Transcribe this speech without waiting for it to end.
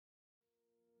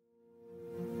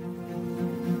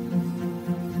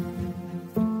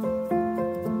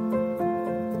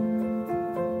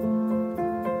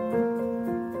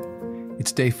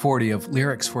It's day 40 of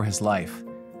Lyrics for His Life.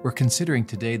 We're considering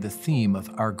today the theme of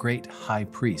our great high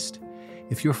priest.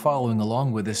 If you're following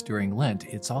along with us during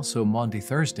Lent, it's also Maundy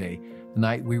Thursday, the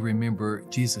night we remember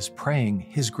Jesus praying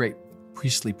his great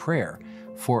priestly prayer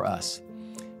for us.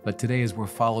 But today, as we're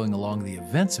following along the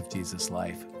events of Jesus'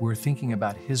 life, we're thinking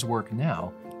about his work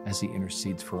now as he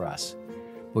intercedes for us.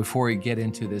 Before we get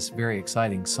into this very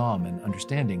exciting psalm and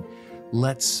understanding,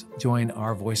 let's join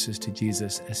our voices to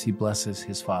Jesus as he blesses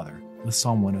his Father with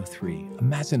Psalm 103.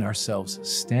 Imagine ourselves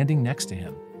standing next to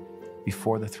him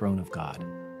before the throne of God.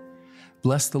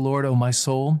 Bless the Lord, O my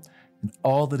soul, and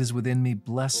all that is within me,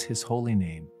 bless his holy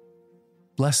name.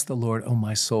 Bless the Lord, O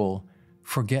my soul,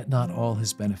 forget not all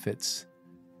his benefits,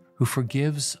 who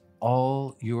forgives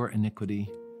all your iniquity,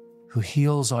 who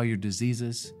heals all your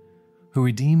diseases, who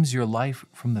redeems your life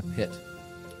from the pit,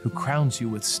 who crowns you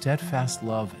with steadfast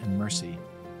love and mercy,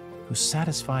 who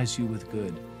satisfies you with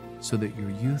good, so that your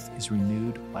youth is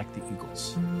renewed like the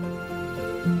eagles.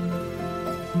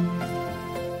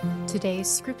 Today's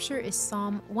scripture is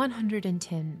Psalm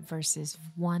 110, verses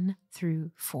 1 through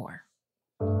 4.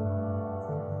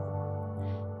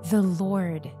 The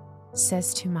Lord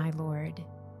says to my Lord,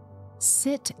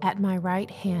 "Sit at my right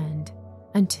hand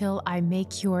until I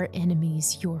make your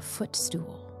enemies your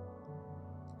footstool."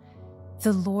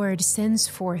 The Lord sends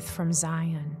forth from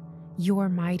Zion your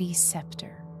mighty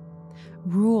scepter.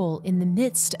 Rule in the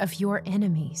midst of your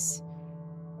enemies.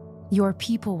 Your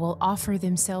people will offer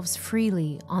themselves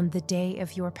freely on the day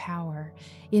of your power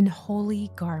in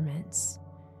holy garments.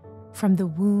 From the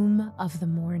womb of the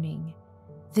morning,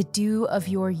 the dew of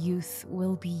your youth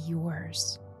will be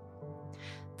yours.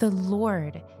 The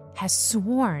Lord has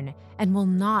sworn and will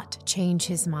not change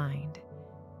his mind.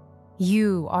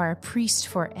 You are a priest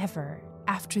forever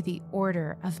after the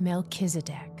order of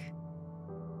Melchizedek.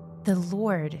 The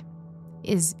Lord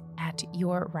is at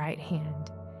your right hand.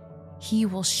 He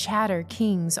will shatter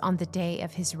kings on the day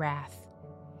of his wrath.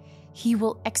 He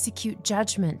will execute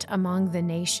judgment among the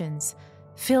nations,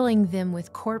 filling them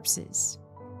with corpses.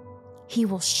 He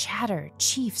will shatter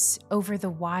chiefs over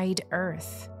the wide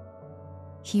earth.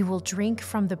 He will drink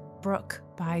from the brook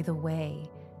by the way.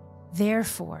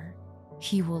 Therefore,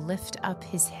 he will lift up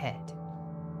his head.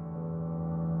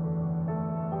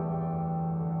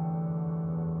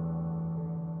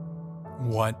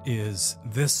 What is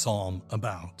this psalm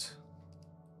about?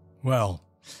 Well,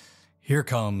 here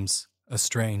comes a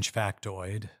strange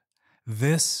factoid.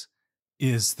 This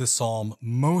is the psalm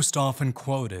most often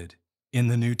quoted in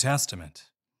the New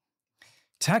Testament.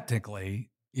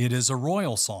 Technically, it is a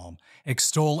royal psalm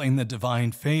extolling the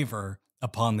divine favor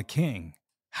upon the king.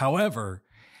 However,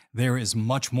 there is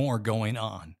much more going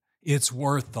on. It's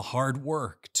worth the hard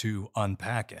work to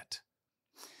unpack it.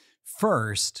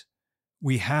 First,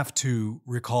 we have to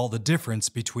recall the difference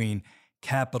between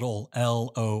capital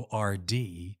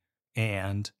L-O-R-D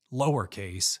and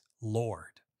lowercase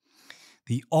Lord.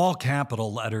 The all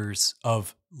capital letters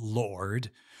of Lord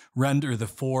render the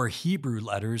four Hebrew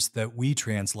letters that we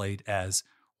translate as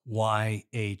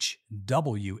YHWH,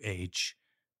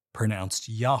 pronounced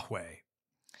Yahweh.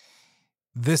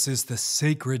 This is the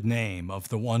sacred name of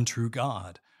the one true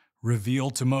God,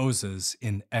 revealed to Moses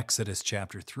in Exodus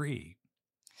chapter 3.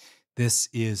 This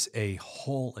is a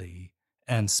holy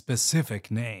and specific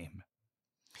name.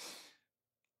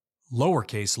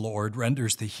 Lowercase Lord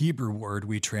renders the Hebrew word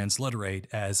we transliterate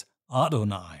as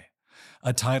Adonai,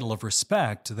 a title of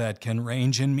respect that can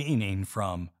range in meaning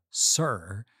from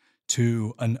sir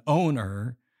to an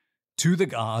owner to the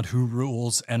God who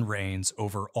rules and reigns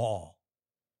over all.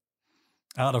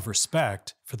 Out of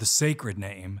respect for the sacred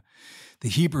name, the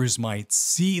Hebrews might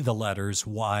see the letters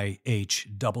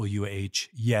YHWH,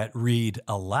 yet read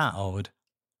aloud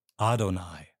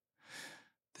Adonai.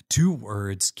 The two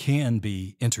words can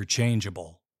be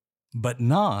interchangeable, but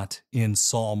not in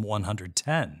Psalm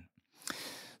 110.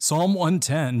 Psalm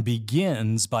 110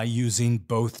 begins by using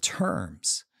both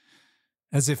terms,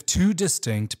 as if two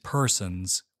distinct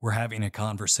persons were having a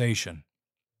conversation.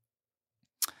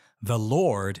 The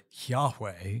Lord,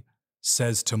 Yahweh,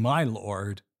 says to my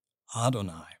Lord,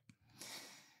 Adonai.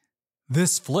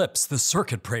 This flips the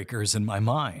circuit breakers in my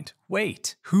mind.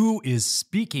 Wait, who is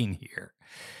speaking here?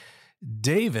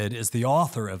 David is the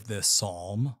author of this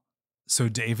psalm, so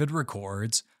David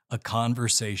records a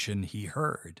conversation he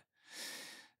heard.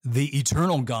 The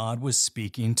eternal God was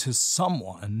speaking to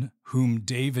someone whom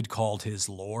David called his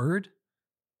Lord.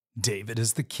 David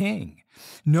is the king.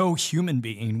 No human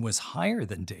being was higher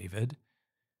than David.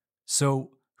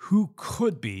 So who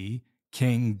could be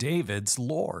King David's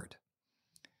Lord?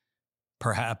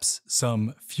 Perhaps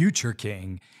some future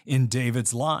king in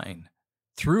David's line,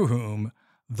 through whom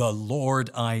the Lord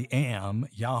I am,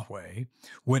 Yahweh,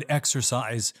 would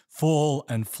exercise full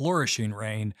and flourishing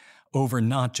reign over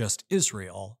not just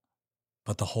Israel,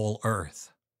 but the whole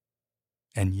earth.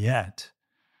 And yet,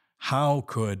 how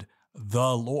could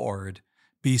the Lord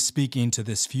be speaking to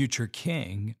this future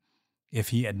king if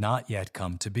he had not yet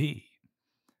come to be?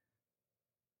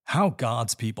 How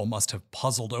God's people must have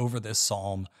puzzled over this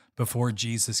psalm before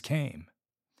Jesus came.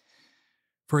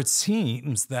 For it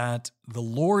seems that the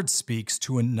Lord speaks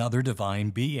to another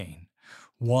divine being,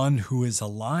 one who is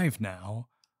alive now,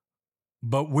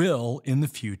 but will in the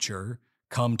future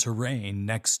come to reign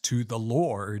next to the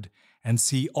Lord and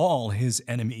see all his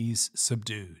enemies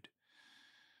subdued.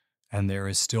 And there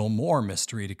is still more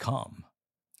mystery to come.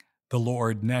 The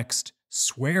Lord next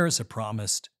swears a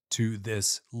promise to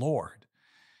this Lord.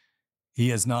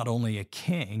 He is not only a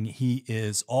king, he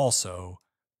is also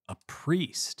a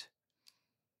priest.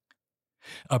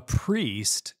 A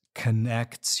priest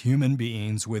connects human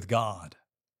beings with God.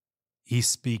 He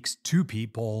speaks to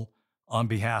people on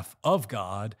behalf of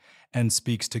God and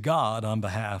speaks to God on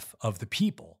behalf of the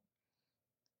people.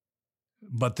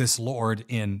 But this Lord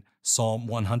in Psalm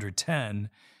 110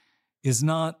 is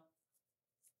not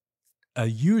a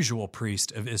usual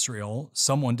priest of Israel,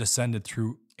 someone descended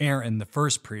through Aaron, the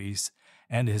first priest,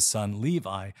 and his son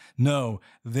Levi. No,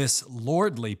 this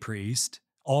lordly priest,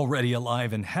 already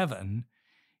alive in heaven,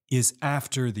 is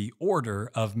after the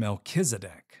order of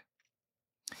Melchizedek.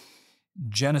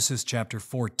 Genesis chapter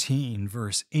 14,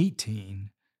 verse 18,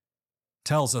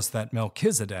 tells us that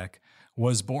Melchizedek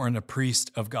was born a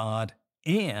priest of God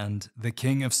and the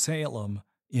king of Salem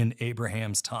in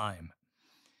Abraham's time.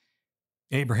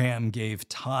 Abraham gave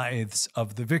tithes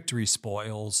of the victory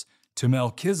spoils to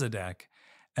Melchizedek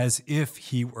as if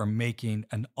he were making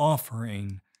an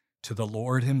offering to the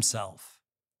Lord himself.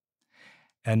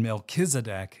 And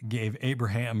Melchizedek gave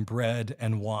Abraham bread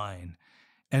and wine,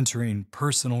 entering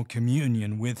personal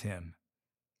communion with him.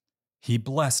 He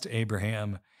blessed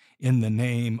Abraham in the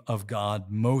name of God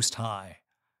Most High,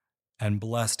 and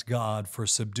blessed God for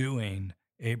subduing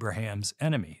Abraham's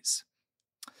enemies.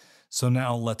 So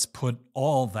now let's put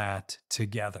all that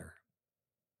together.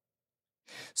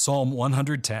 Psalm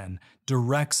 110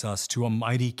 directs us to a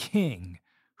mighty king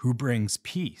who brings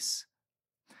peace,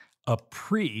 a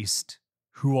priest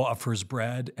who offers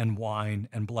bread and wine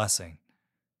and blessing.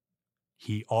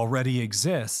 He already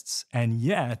exists and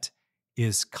yet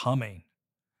is coming.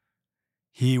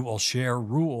 He will share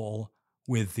rule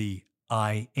with the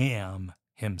I Am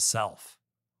himself.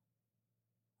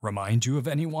 Remind you of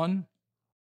anyone?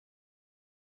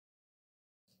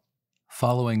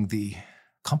 Following the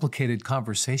complicated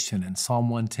conversation in Psalm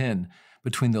 110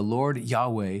 between the Lord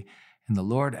Yahweh and the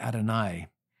Lord Adonai,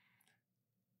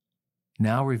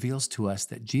 now reveals to us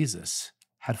that Jesus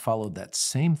had followed that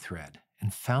same thread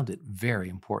and found it very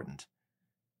important.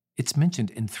 It's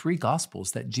mentioned in 3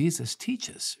 Gospels that Jesus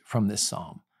teaches from this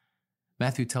psalm.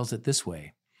 Matthew tells it this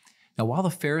way: Now while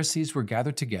the Pharisees were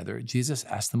gathered together, Jesus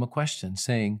asked them a question,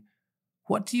 saying,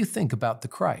 "What do you think about the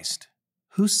Christ?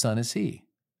 Whose son is he?"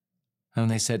 And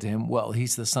they said to him, "Well,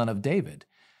 he's the son of David."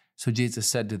 So Jesus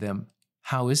said to them,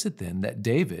 "How is it then that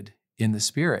David, in the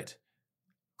Spirit,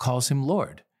 calls him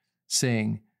Lord,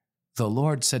 saying, 'The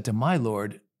Lord said to my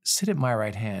Lord, sit at my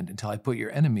right hand until I put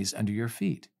your enemies under your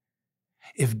feet'?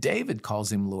 If David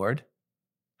calls him Lord,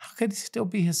 how could he still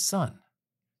be his son?"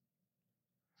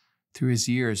 Through his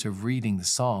years of reading the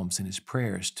Psalms and his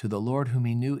prayers to the Lord whom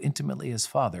he knew intimately as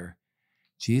Father,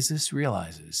 Jesus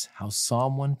realizes how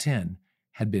Psalm 110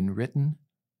 had been written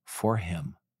for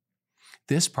him.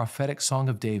 This prophetic song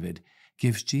of David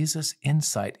gives Jesus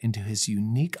insight into his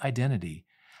unique identity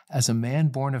as a man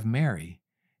born of Mary,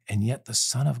 and yet the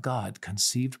Son of God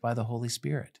conceived by the Holy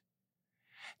Spirit.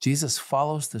 Jesus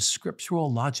follows the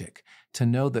scriptural logic to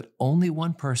know that only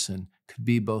one person could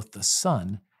be both the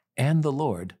Son and the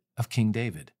Lord of King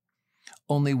David.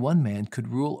 Only one man could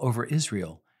rule over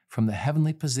Israel from the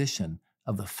heavenly position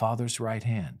of the Father's right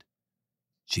hand,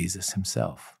 Jesus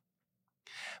himself.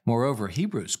 Moreover,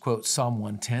 Hebrews quotes Psalm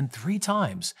 110 3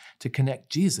 times to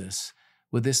connect Jesus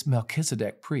with this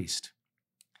Melchizedek priest.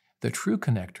 The true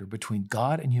connector between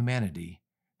God and humanity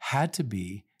had to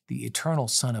be the eternal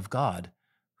Son of God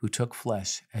who took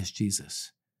flesh as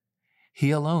Jesus.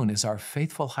 He alone is our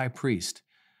faithful high priest,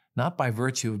 not by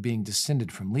virtue of being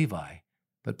descended from Levi,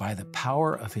 but by the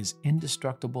power of his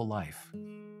indestructible life.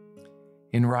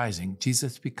 In rising,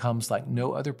 Jesus becomes like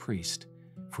no other priest,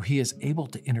 for he is able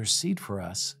to intercede for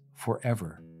us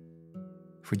forever.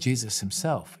 For Jesus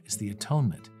himself is the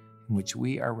atonement in which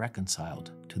we are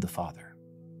reconciled to the Father.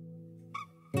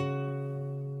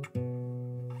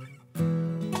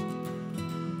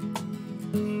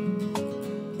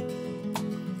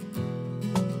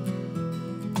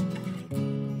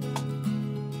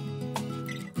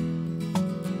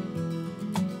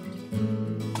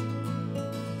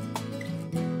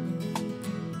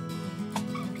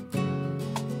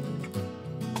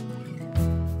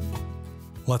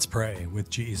 Let's pray with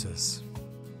Jesus.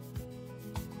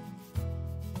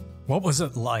 What was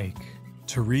it like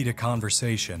to read a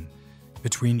conversation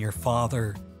between your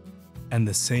Father and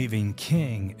the saving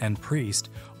King and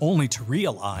priest, only to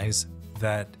realize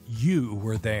that you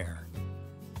were there?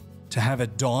 To have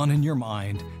it dawn in your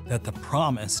mind that the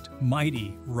promised,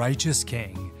 mighty, righteous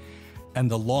King and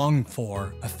the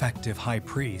longed-for, effective high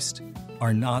priest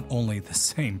are not only the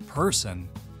same person,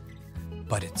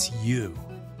 but it's you.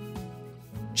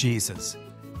 Jesus,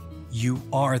 you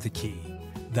are the key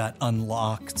that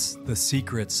unlocks the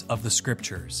secrets of the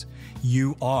Scriptures.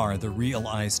 You are the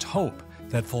realized hope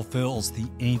that fulfills the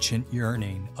ancient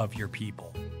yearning of your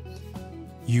people.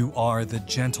 You are the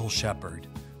gentle shepherd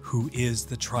who is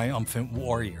the triumphant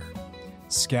warrior,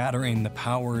 scattering the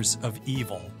powers of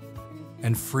evil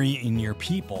and freeing your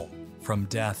people from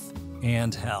death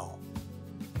and hell.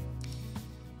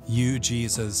 You,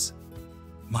 Jesus,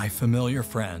 my familiar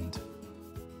friend,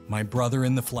 my brother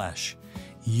in the flesh,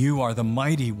 you are the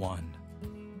mighty one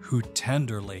who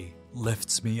tenderly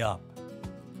lifts me up.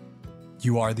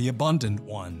 You are the abundant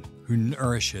one who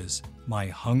nourishes my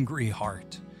hungry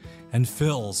heart and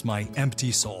fills my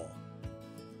empty soul.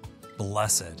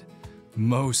 Blessed,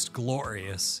 most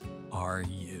glorious are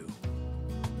you.